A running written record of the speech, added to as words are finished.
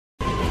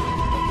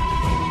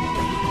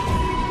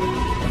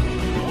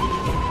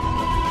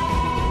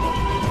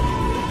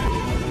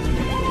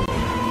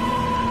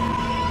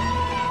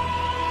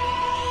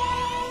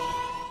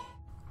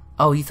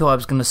Oh, you thought I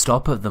was gonna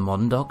stop at the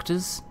modern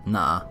Doctors?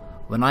 Nah.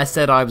 When I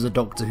said I was a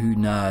Doctor Who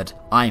nerd,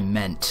 I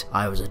meant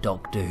I was a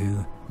Doctor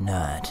Who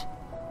nerd.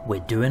 We're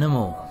doing them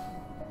all.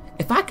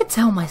 If I could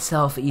tell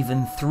myself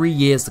even 3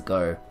 years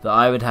ago that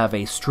I would have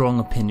a strong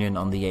opinion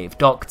on the 8th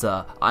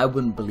Doctor, I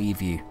wouldn't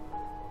believe you.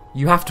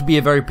 You have to be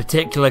a very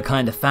particular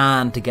kind of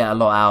fan to get a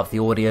lot out of the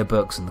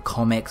audiobooks and the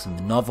comics and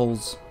the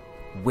novels,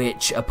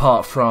 which,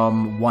 apart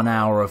from 1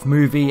 hour of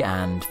movie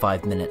and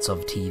 5 minutes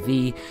of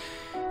TV,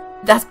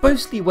 that's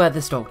mostly where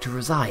this Doctor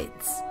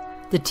resides.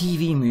 The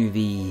TV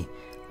movie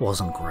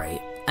wasn't great,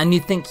 and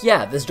you'd think,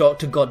 yeah, this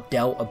Doctor got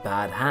dealt a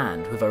bad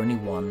hand with only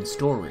one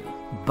story.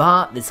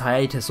 But this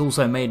hiatus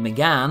also made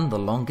McGann the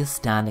longest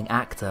standing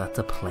actor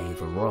to play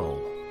the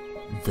role.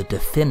 The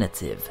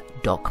definitive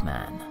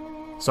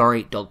Docman.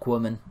 Sorry,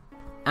 Docwoman.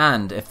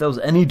 And if there was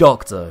any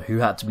Doctor who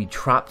had to be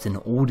trapped in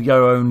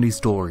audio-only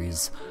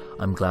stories,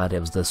 I'm glad it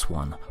was this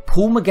one.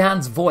 Paul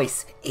McGann's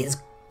voice is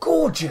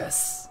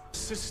gorgeous!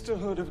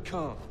 Sisterhood of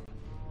Khan.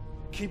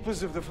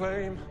 Keepers of the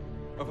flame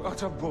of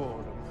utter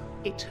boredom.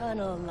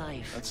 Eternal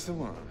life. That's the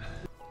one.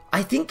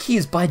 I think he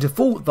is by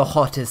default the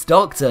hottest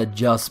Doctor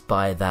just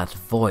by that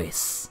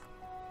voice.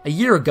 A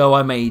year ago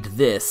I made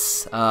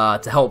this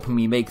to help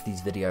me make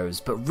these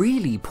videos, but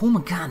really Paul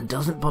McGann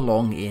doesn't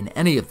belong in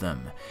any of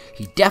them.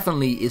 He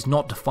definitely is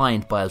not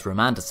defined by his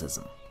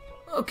romanticism.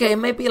 Okay,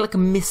 maybe like a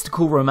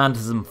mystical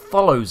romanticism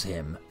follows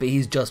him, but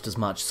he's just as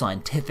much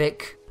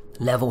scientific,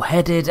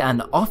 level-headed,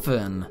 and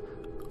often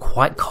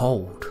quite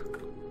cold.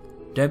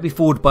 Don't be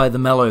fooled by the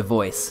mellow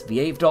voice. The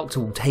 8th Doctor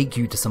will take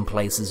you to some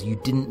places you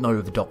didn't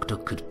know the Doctor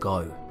could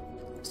go.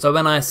 So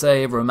when I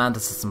say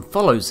romanticism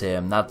follows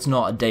him, that's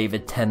not a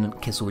David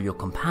Tennant kiss all your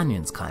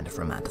companions kind of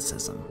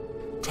romanticism.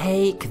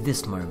 Take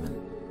this moment.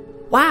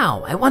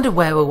 Wow, I wonder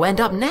where we'll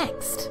end up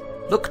next.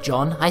 Look,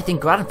 John, I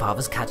think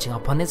Grandfather's catching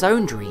up on his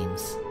own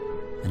dreams.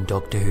 And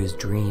Doctor Who's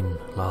dream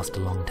lasts a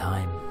long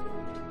time.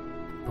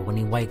 But when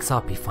he wakes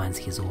up, he finds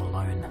he's all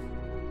alone.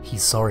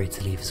 He's sorry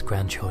to leave his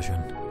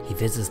grandchildren. He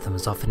visits them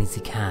as often as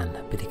he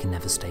can, but he can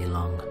never stay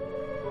long.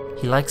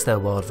 He likes their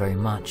world very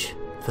much.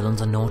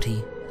 Villains are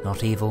naughty,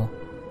 not evil.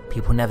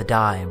 People never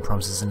die and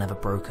promises are never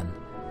broken.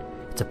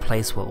 It's a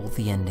place where all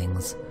the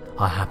endings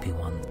are happy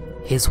ones.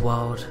 His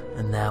world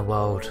and their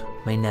world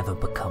may never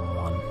become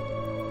one.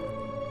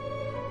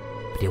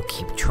 But he'll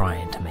keep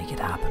trying to make it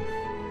happen.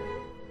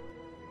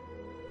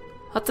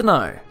 I don't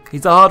know,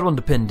 he's a hard one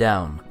to pin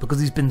down, because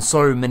he's been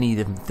so many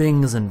different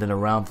things and been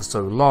around for so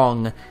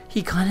long,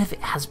 he kind of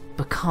has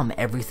become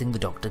everything the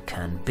Doctor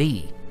can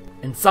be.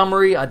 In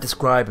summary, I'd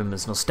describe him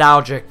as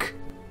nostalgic,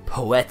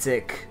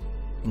 poetic,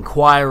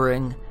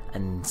 inquiring,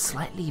 and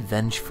slightly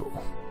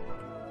vengeful.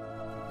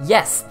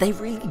 Yes, they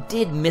really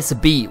did miss a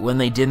beat when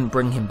they didn't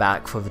bring him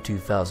back for the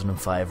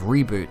 2005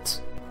 reboot.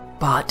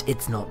 But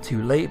it's not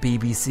too late,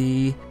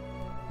 BBC.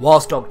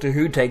 Whilst Doctor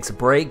Who takes a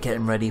break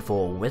getting ready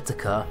for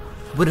Whittaker,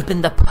 would have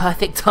been the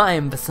perfect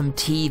time for some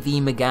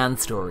TV McGann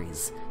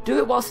stories. Do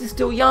it whilst he's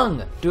still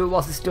young. Do it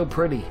whilst he's still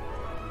pretty.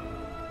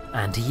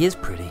 And he is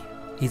pretty.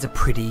 He's a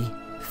pretty,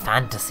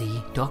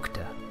 fantasy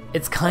Doctor.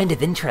 It's kind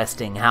of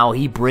interesting how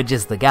he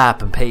bridges the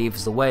gap and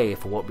paves the way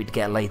for what we'd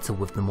get later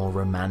with the more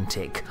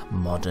romantic,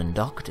 modern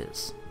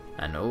Doctors.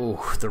 And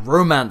oh, the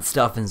romance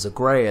stuff in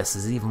Zagreus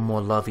is even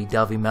more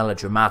lovey-dovey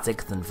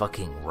melodramatic than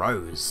fucking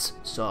Rose.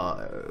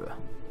 So...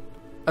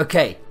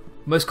 okay.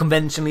 Most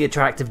conventionally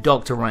attractive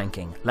Doctor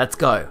ranking. Let's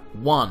go.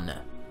 1,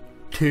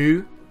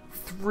 2,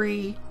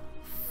 3,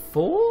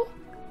 4?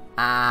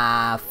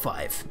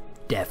 5.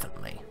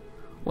 Definitely.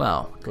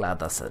 Well, glad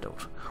that's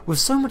settled. With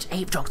so much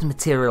 8th Doctor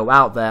material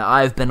out there,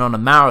 I've been on a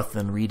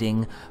marathon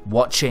reading,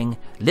 watching,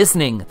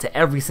 listening to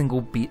every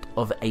single beat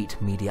of 8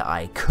 media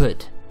I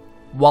could.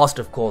 Whilst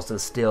of course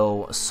there's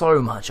still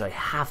so much I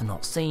have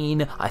not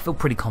seen, I feel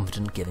pretty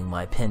confident giving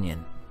my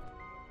opinion.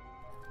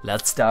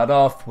 Let's start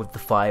off with the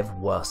 5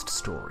 worst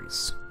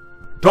stories.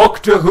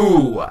 Doctor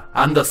Who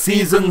and the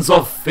Seasons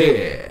of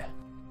Fear.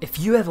 If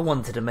you ever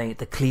wanted to make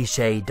the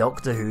cliché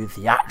Doctor Who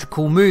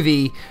theatrical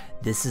movie,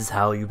 this is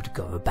how you would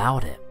go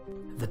about it.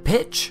 The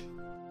pitch?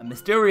 A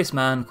mysterious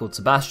man called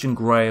Sebastian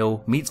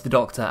Grail meets the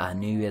Doctor at a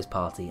New Year's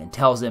party and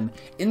tells him,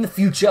 "In the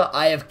future,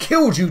 I have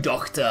killed you,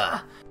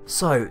 Doctor!"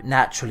 So,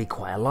 naturally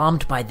quite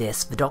alarmed by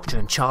this, the Doctor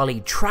and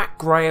Charlie track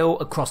Grail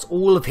across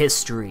all of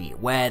history,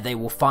 where they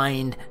will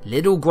find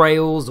little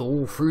Grails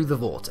all through the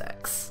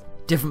vortex.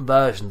 Different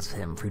versions of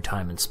him through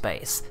time and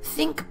space.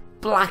 Think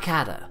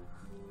Blackadder,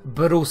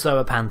 but also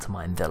a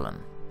pantomime villain.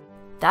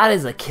 That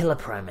is a killer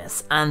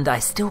premise, and I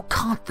still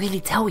can't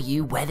really tell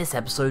you where this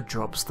episode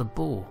drops the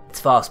ball. It's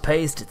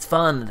fast-paced, it's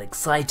fun and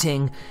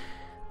exciting,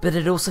 but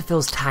it also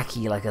feels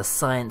tacky like a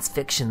science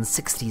fiction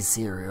 60s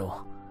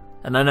serial.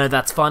 And I know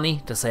that's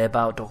funny to say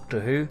about Doctor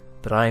Who,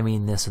 but I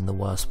mean this in the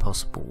worst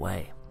possible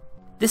way.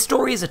 This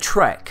story is a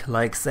trek,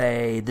 like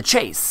say The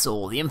Chase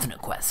or The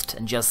Infinite Quest,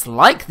 and just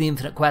like The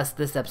Infinite Quest,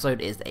 this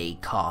episode is a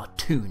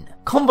cartoon.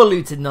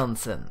 Convoluted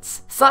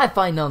nonsense,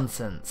 sci-fi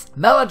nonsense,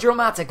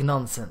 melodramatic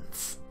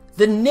nonsense.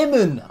 The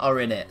Nimon are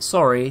in it.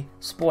 Sorry,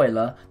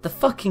 spoiler, the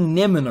fucking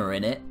Nimon are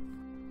in it.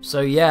 So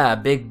yeah,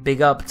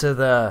 big up to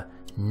the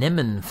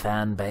Nimmin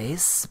fan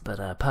base,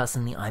 but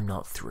personally I'm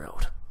not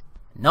thrilled.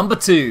 Number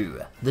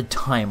 2, The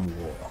Time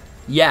War.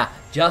 Yeah,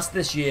 just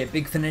this year,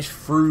 Big Finish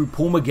threw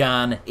Paul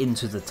McGann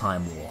into the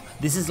Time War.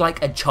 This is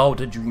like a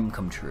childhood dream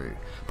come true.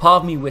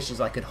 Part of me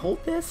wishes I could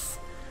hold this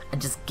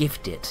and just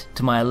gift it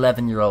to my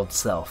 11-year-old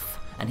self,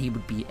 and he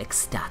would be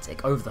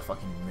ecstatic, over the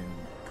fucking moon.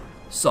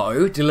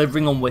 So,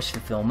 delivering on wish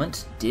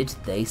fulfillment, did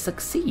they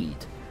succeed?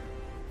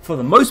 For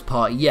the most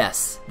part,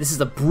 yes. This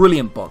is a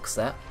brilliant box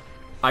set.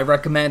 I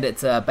recommend it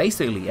to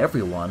basically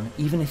everyone,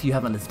 even if you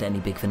haven't listened to any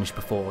Big Finish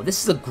before.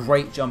 This is a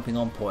great jumping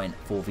on point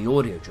for the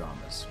audio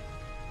dramas.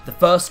 The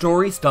first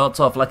story starts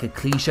off like a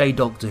cliche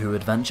Doctor Who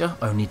adventure,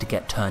 only to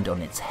get turned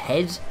on its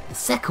head. The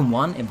second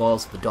one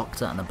involves the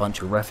Doctor and a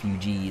bunch of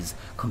refugees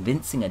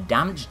convincing a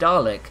damaged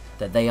Dalek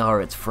that they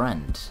are its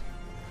friend.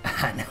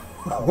 And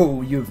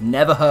oh, you've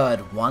never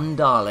heard one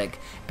Dalek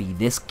be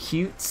this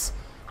cute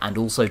and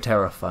also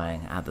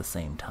terrifying at the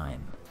same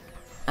time.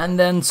 And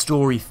then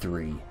story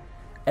 3.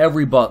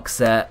 Every box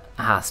set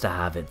has to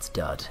have its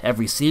dud.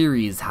 Every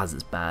series has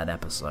its bad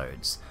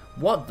episodes.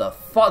 What the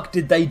fuck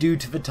did they do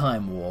to the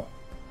Time War?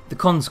 The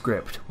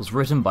conscript was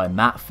written by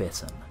Matt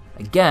Fitton.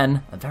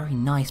 Again, a very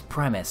nice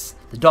premise.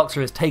 The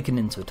Doctor is taken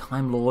into a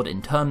Time Lord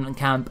internment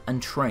camp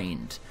and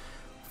trained,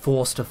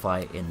 forced to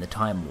fight in the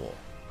Time War.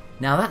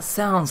 Now that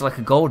sounds like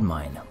a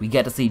goldmine. We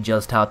get to see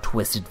just how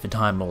twisted the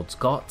Time Lords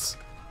got,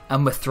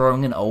 and we're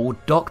throwing an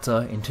old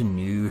Doctor into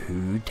new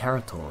Who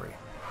territory.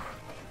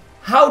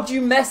 How'd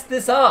you mess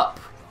this up?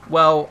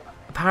 Well,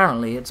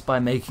 apparently it's by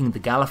making the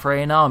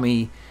Gallifreyan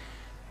army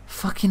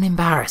fucking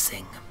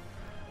embarrassing.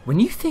 When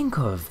you think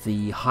of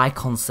the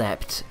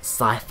high-concept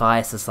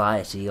sci-fi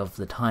society of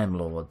the Time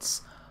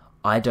Lords,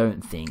 I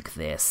don't think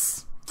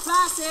this.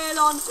 Pass it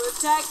on,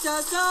 protect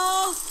us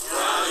all.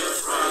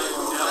 Dalek's friend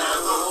will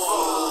never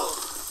fall.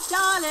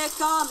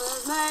 Dalek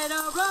armor's made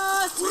of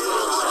rust.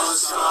 We'll crush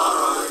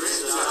sorrow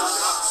into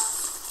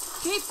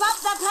dust. Keep up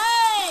the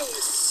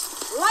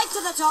pace. Right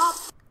to the top.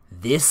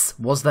 This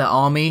was their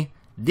army.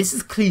 This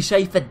is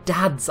cliche for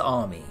Dad's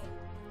army.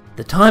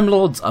 The Time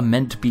Lords are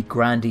meant to be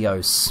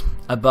grandiose,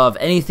 above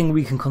anything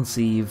we can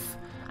conceive,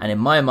 and in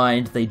my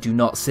mind they do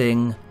not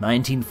sing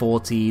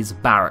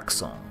 1940s barrack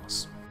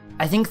songs.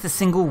 I think the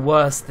single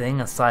worst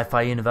thing a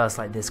sci-fi universe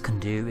like this can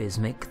do is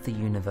make the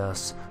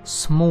universe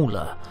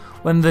smaller.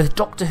 When the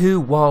Doctor Who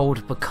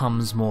world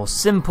becomes more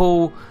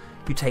simple,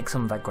 you take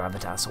some of that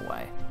gravitas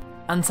away.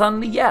 And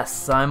suddenly,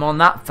 yes, I'm on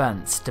that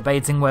fence,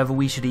 debating whether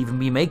we should even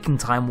be making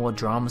Time War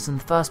dramas in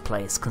the first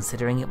place,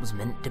 considering it was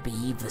meant to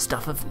be the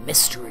stuff of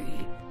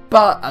mystery.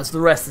 But, as the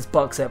rest of this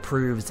box set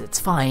proves, it's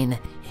fine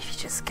if you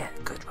just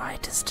get good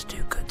writers to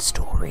do good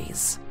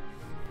stories.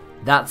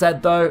 That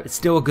said though, it's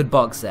still a good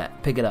box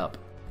set, pick it up.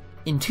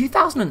 In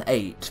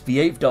 2008, the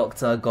 8th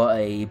Doctor got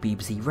a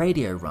BBC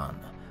radio run,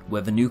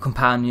 with a new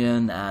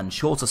companion and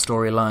shorter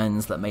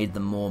storylines that made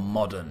them more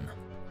modern.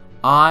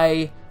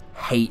 I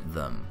hate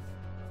them.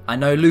 I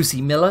know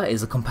Lucy Miller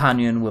is a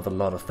companion with a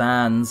lot of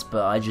fans,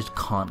 but I just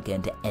can't get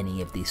into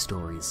any of these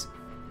stories.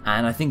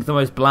 And I think the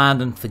most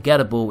bland and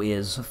forgettable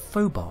is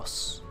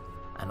Phobos.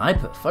 And I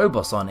put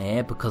Phobos on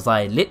here because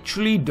I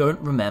literally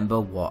don't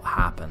remember what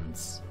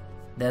happens.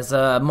 There's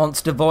a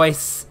monster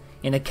voice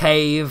in a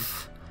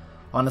cave,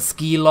 on a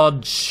ski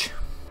lodge,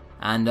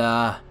 and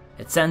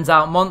it sends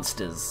out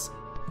monsters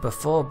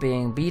before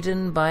being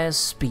beaten by a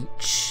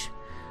speech.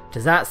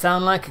 Does that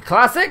sound like a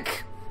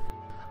classic?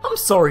 I'm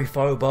sorry,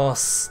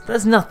 Phobos.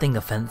 There's nothing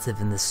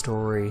offensive in this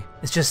story.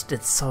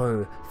 It's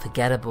so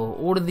forgettable.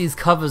 All of these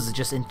covers are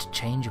just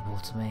interchangeable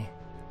to me.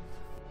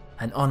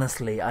 And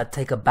honestly, I'd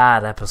take a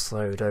bad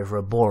episode over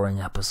a boring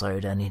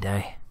episode any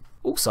day.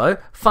 Also,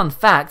 fun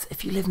fact,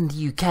 if you live in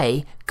the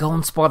UK, go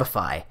on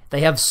Spotify. They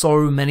have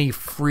so many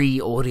free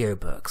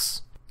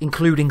audiobooks,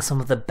 including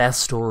some of the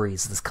best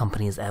stories this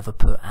company has ever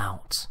put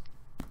out.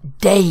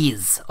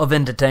 Days of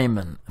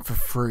entertainment for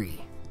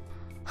free.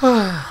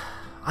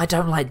 I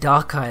don't like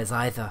Dark Eyes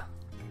either.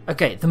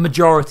 Okay, the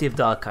majority of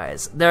Dark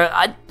Eyes.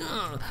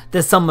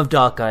 There's some of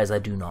Dark Eyes I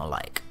do not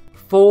like.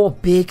 4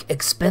 big,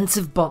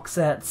 expensive box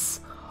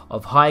sets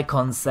of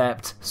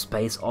high-concept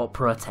space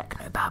opera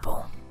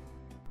technobabble.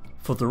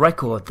 For the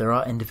record, there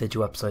are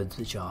individual episodes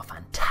which are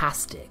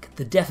fantastic.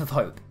 The Death of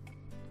Hope,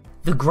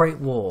 The Great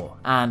War,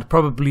 and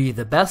probably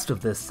the best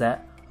of this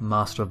set,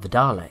 Master of the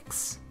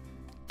Daleks.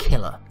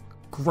 Killer.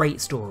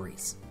 Great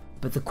stories.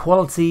 But the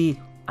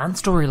quality and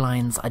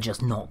storylines are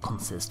just not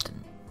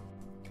consistent.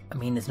 I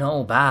mean, it's not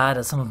all bad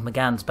as some of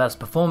McGann's best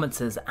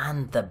performances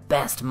and the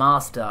best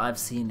Master I've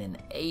seen in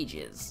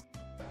ages.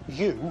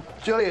 You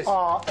Julius.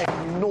 are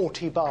a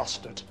naughty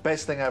bastard.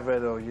 Best thing I've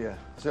read all year.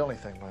 It's the only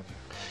thing, man.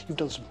 You've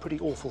done some pretty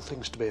awful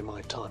things to me in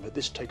my time, but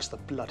this takes the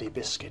bloody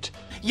biscuit.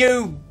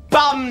 You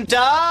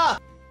bumder!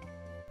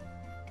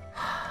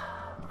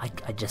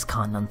 I just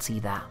can't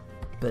unsee that.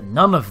 But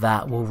none of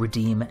that will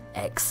redeem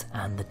X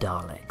and the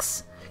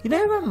Daleks. You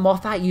know when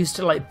Moffat used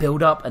to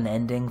build up an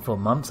ending for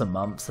months and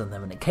months, and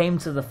then when it came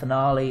to the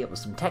finale it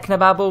was some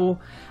technobabble,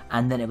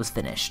 and then it was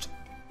finished.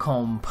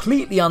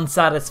 Completely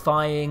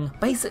unsatisfying,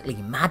 basically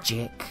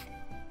magic.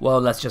 Well,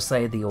 let's just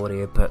say the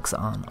audiobooks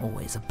aren't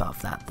always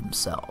above that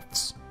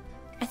themselves.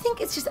 I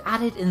think it's just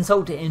added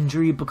insult to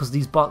injury because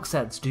these box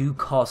sets do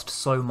cost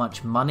so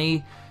much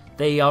money.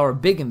 They are a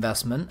big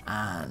investment,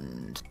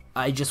 and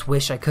I just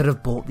wish I could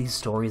have bought these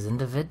stories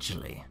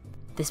individually.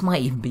 This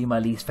might even be my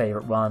least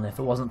favourite run if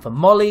it wasn't for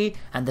Molly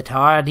and the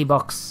Tidy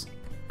box.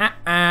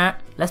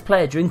 Let's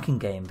play a drinking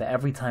game for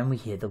every time we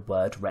hear the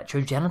word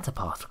retrogenitor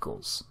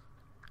particles.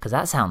 Cause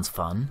that sounds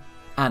fun.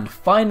 And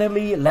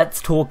finally,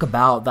 let's talk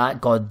about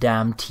that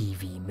goddamn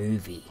TV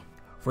movie.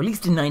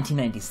 Released in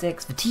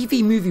 1996, the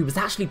TV movie was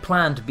actually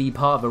planned to be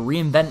part of a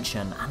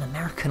reinvention and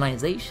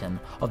Americanization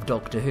of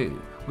Doctor Who,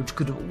 which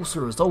could have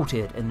also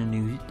resulted in a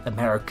new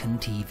American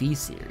TV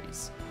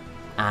series.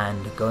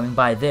 And going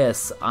by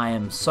this, I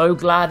am so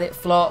glad it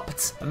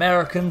flopped.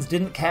 Americans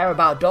didn't care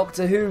about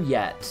Doctor Who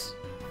yet.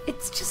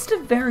 It's just a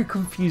very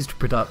confused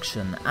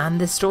production, and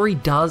this story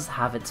does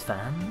have its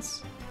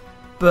fans.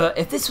 But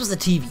if this was a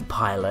TV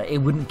pilot, it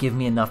wouldn't give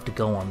me enough to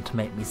go on to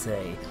make me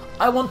say,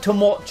 I want to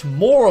watch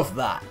more of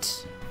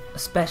that!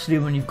 Especially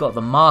when you've got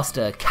the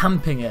Master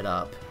camping it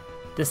up.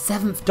 The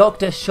 7th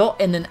Doctor shot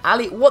in an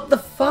alley, what the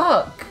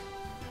fuck?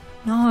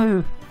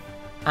 No.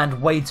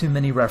 And way too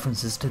many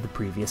references to the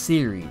previous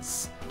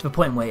series, to the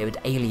point where it would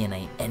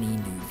alienate any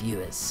new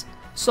viewers.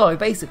 So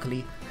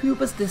basically, who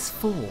was this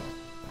for?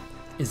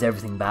 Is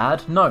everything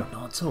bad? No,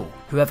 not at all.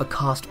 Whoever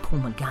cast Paul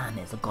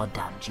McGann is a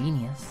goddamn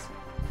genius.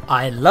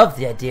 I love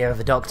the idea of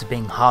the Doctor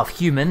being half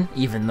human,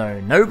 even though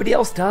nobody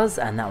else does,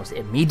 and that was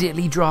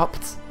immediately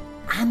dropped.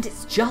 And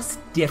it's just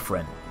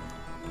different.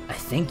 I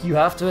think you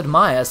have to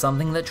admire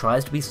something that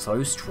tries to be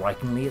so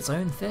strikingly its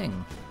own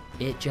thing.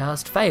 It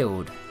just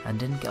failed and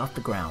didn't get off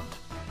the ground.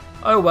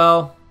 Oh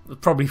well,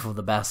 probably for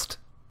the best.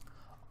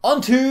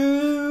 On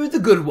to the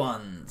good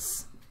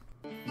ones.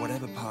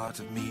 Whatever part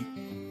of me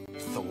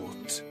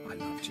thought I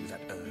loved you,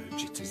 that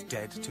urge, it is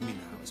dead to me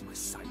now as my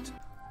sight.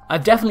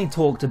 I've definitely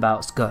talked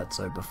about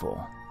Scherzo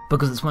before,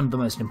 because it's one of the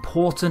most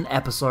important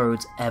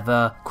episodes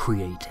ever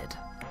created.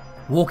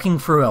 Walking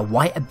through a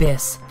white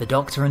abyss, the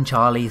Doctor and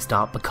Charlie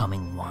start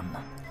becoming one.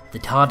 The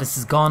TARDIS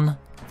is gone,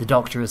 the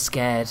Doctor is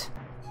scared,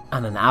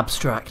 and an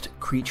abstract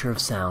creature of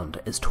sound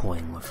is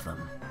toying with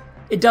them.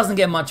 It doesn't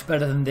get much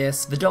better than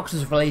this. The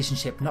Doctor's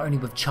relationship, not only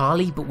with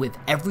Charlie, but with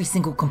every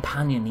single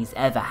companion he's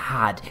ever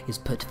had, is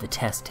put to the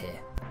test here.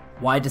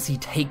 Why does he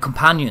take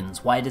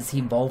companions? Why does he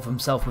involve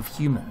himself with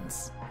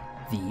humans?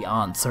 The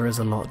answer is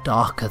a lot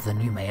darker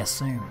than you may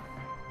assume.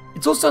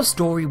 It's also a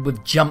story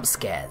with jump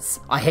scares.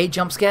 I hate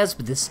jump scares,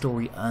 but this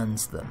story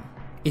earns them.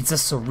 It's a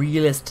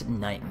surrealist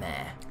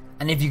nightmare.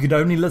 And if you could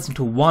only listen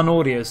to one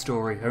audio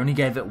story, only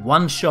gave it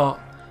one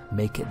shot,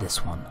 make it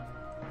this one.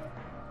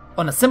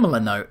 On a similar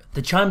note,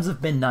 The Chimes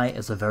of Midnight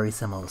is a very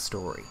similar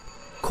story.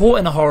 Caught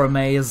in a horror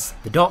maze,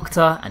 the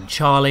Doctor and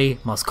Charlie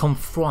must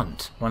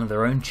confront one of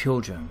their own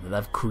children that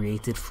they've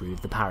created through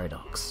the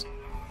paradox.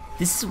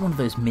 This is one of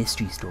those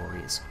mystery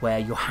stories where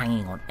you're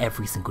hanging on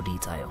every single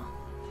detail.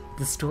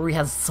 The story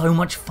has so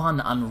much fun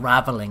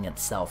unraveling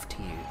itself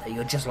to you that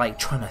you're just like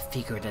trying to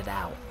figure it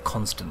out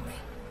constantly.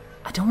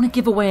 I don't want to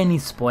give away any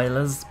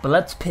spoilers, but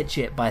let's pitch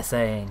it by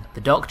saying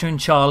the Doctor and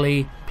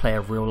Charlie play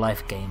a real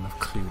life game of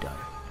Cluedo.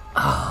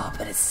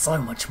 But it's so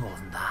much more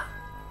than that.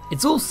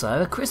 It's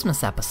also a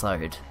Christmas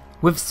episode,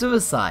 with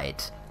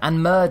suicide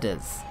and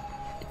murders.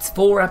 It's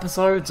 4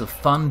 episodes of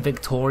fun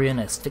Victorian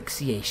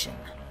asphyxiation.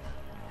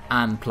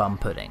 And plum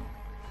pudding.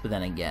 But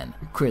then again,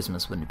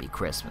 Christmas wouldn't be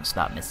Christmas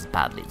without Mrs.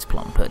 Badley's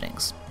plum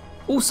puddings.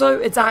 Also,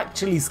 it's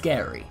actually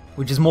scary,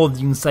 which is more than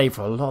you can say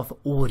for a lot of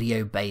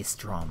audio-based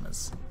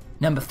dramas.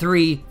 Number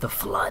 3, The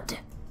Flood.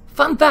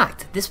 Fun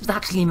fact, this was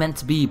actually meant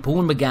to be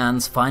Paul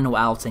McGann's final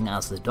outing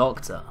as the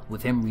Doctor,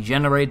 with him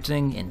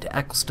regenerating into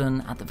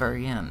Eccleston at the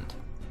very end.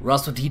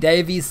 Russell T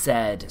Davies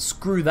said,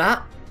 screw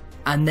that,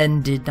 and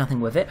then did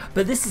nothing with it,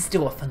 but this is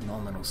still a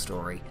phenomenal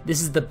story.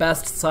 This is the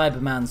best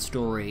Cyberman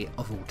story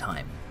of all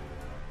time.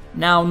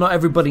 Now, not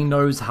everybody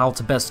knows how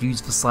to best use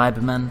the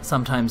Cybermen.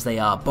 Sometimes they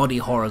are body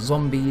horror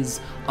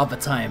zombies, other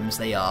times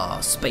they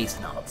are space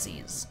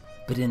Nazis.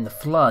 But in The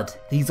Flood,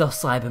 these are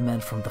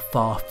Cybermen from the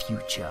far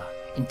future.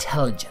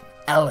 Intelligent,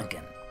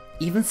 elegant,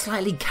 even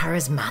slightly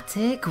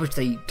charismatic, which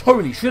they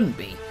totally shouldn't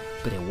be,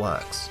 but it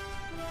works.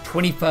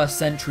 21st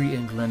century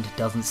England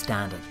doesn't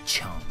stand a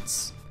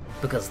chance,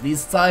 because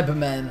these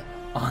Cybermen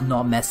are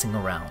not messing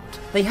around.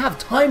 They have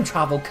time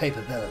travel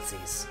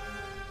capabilities.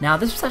 Now,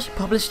 this was actually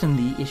published in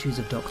the issues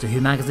of Doctor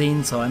Who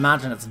magazine, so I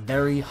imagine it's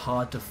very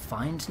hard to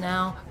find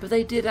now, but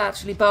they did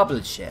actually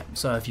publish it,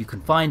 so if you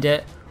can find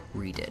it,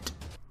 read it.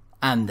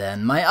 And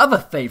then my other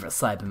favourite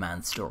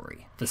Cyberman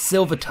story, The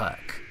Silver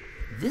Turk.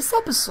 This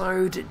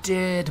episode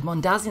did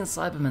Mondasian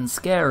Cybermen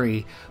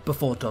scary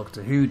before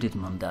Doctor Who did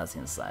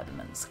Mondasian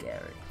Cybermen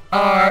scary.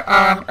 I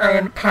am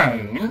in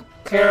pain,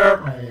 cure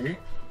me.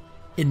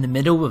 In the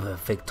middle of a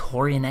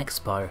Victorian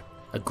expo,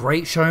 a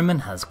great showman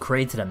has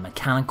created a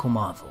mechanical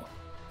marvel.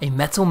 A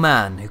metal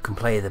man who can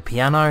play the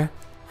piano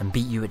and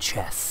beat you at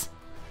chess.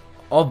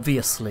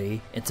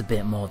 Obviously, it's a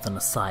bit more than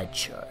a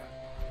sideshow.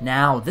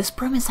 Now, this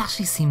premise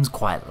actually seems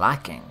quite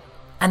lacking.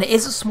 And it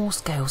is a small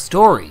scale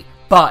story,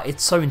 but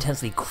it's so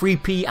intensely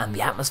creepy and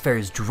the atmosphere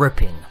is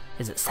dripping.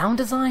 Is it sound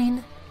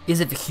design? Is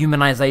it the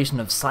humanization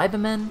of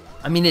Cybermen?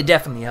 I mean, it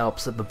definitely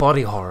helps that the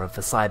body horror for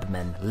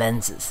Cybermen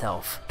lends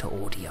itself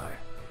to audio.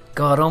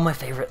 God, all my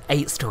favourite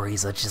 8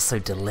 stories are just so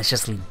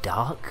deliciously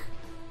dark.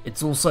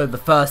 It's also the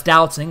first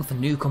outing for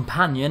new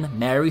companion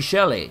Mary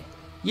Shelley.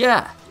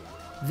 Yeah,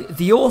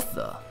 the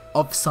author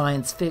of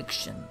science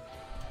fiction.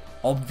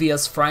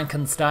 Obvious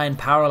Frankenstein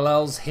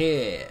parallels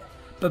here,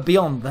 but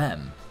beyond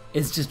them,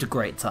 it's just a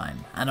great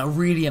time and a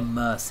really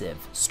immersive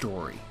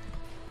story.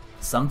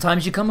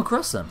 Sometimes you come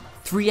across them,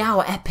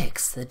 3-hour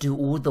epics that do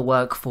all the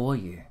work for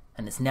you,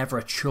 and it's never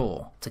a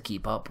chore to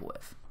keep up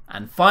with.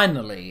 And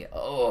finally,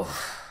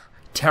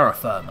 terra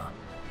firma.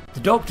 The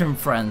Doctor and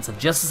friends have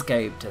just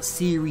escaped a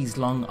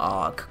series-long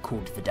arc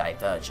called The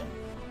Divergent,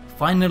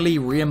 finally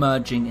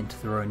re-emerging into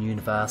their own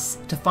universe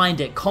to find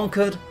it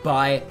conquered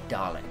by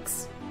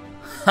Daleks.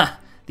 Ha!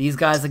 These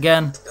guys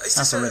again?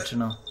 That's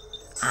original.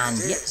 And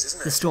yet,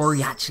 the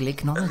story actually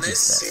acknowledges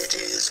this. It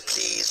is,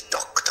 please,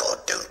 Doctor,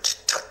 don't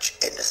touch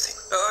anything.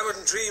 Oh, I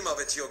wouldn't dream of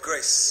it, Your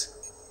Grace.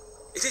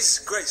 It is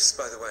Grace,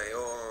 by the way,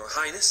 or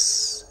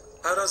Highness.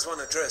 How does one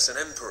address an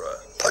emperor?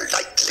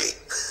 Politely.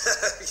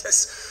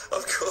 Yes,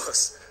 of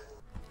course.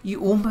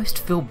 You almost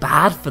feel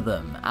bad for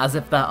them, as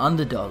if they're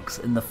underdogs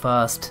in the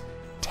first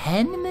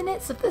 10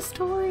 minutes of the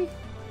story.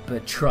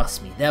 But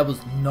trust me, there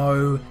was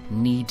no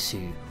need to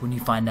when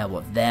you find out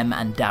what them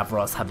and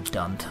Davros have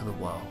done to the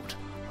world.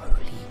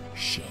 Holy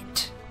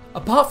shit.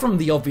 Apart from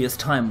the obvious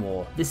Time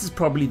War, this is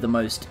probably the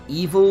most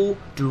evil,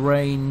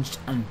 deranged,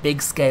 and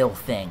big-scale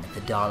thing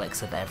the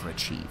Daleks have ever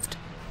achieved.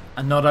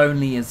 And not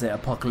only is it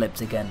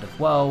apocalyptic end of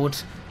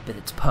world, but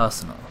it's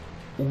personal.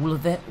 All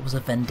of it was a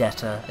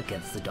vendetta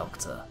against the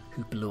Doctor,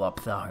 who blew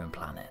up their home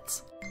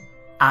planet.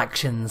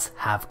 Actions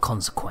have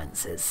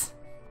consequences.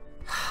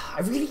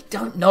 I really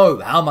don't know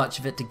how much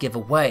of it to give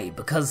away,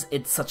 because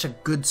it's such a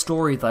good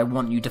story that I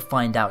want you to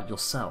find out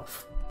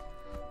yourself.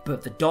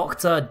 But the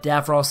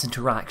Doctor-Davros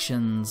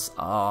interactions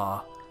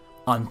are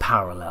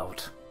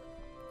unparalleled.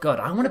 God,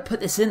 I want to put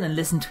this in and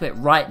listen to it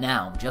right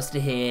now, just to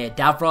hear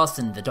Davros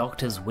and the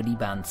Doctor's witty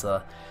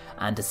banter,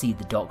 and to see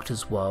the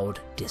Doctor's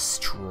world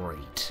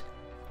destroyed.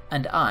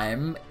 And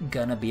I'm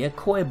gonna be a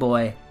coy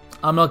boy.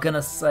 I'm not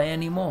gonna say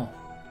any more.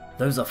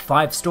 Those are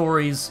 5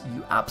 stories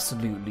you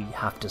absolutely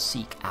have to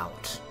seek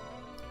out.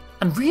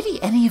 And really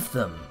any of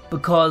them,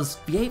 because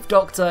the 8th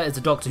Doctor is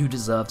a Doctor who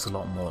deserves a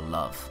lot more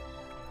love.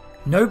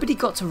 Nobody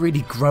got to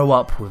really grow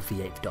up with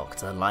the 8th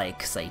Doctor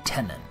like, say,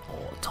 Tennant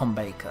or Tom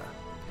Baker.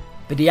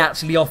 But he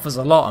actually offers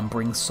a lot and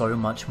brings so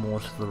much more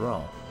to the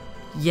role.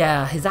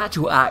 Yeah, his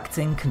actual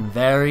acting can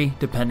vary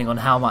depending on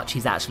how much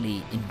he's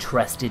actually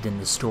interested in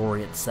the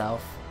story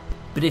itself.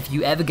 But if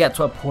you ever get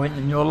to a point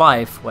in your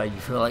life where you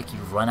feel like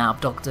you've run out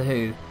of Doctor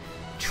Who,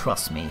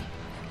 trust me,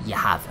 you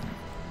haven't.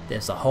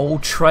 There's a whole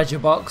treasure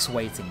box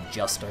waiting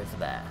just over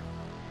there.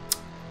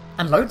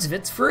 And loads of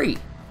it's free.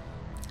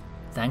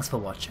 Thanks for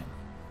watching.